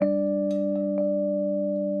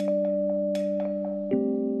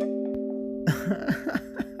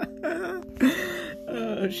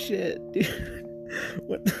shit, dude.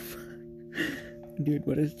 What the fuck? Dude,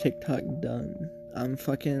 what has TikTok done? I'm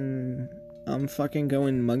fucking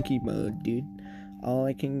going monkey mode, dude. All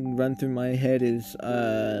I can run through my head is,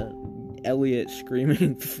 Elliot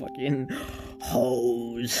screaming fucking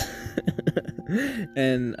hoes.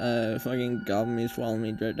 And, fucking gobble me, swallow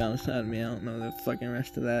me, drip down inside of me. I don't know the fucking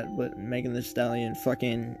rest of that, but Megan Thee Stallion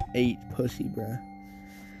fucking ate pussy, bruh.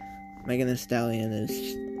 Megan Thee Stallion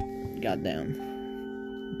is goddamn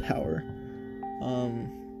power.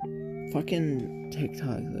 Fucking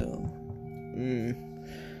TikTok though.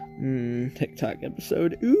 TikTok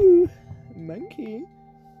episode. Ooh, monkey.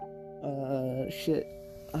 Shit.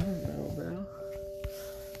 I don't know, bro.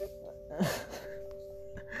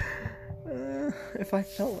 If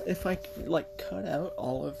I like cut out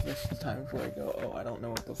all of this times where I go, oh, I don't know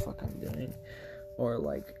what the fuck I'm doing, or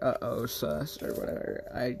like, sus, or whatever,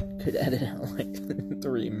 I could edit out like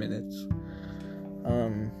 3 minutes.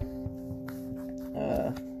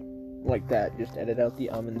 Like that, just edit out the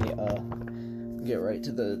and the get right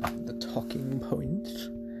to the talking points.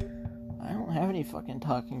 I don't have any fucking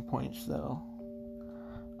talking points though.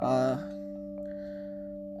 I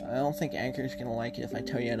don't think Anchor's gonna like it if I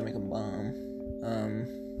tell you how to make a bomb.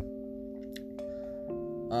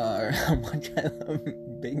 Or how much I love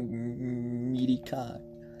big meaty cock.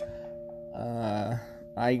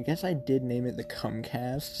 I guess I did name it the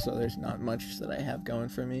Cumcast, so there's not much that I have going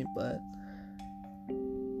for me, but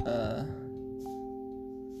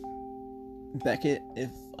Beckett,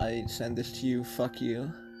 if I send this to you, fuck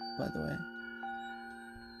you, by the way.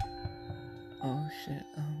 Oh shit,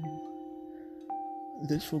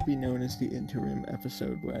 this will be known as the interim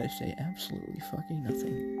episode where I say absolutely fucking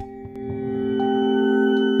nothing.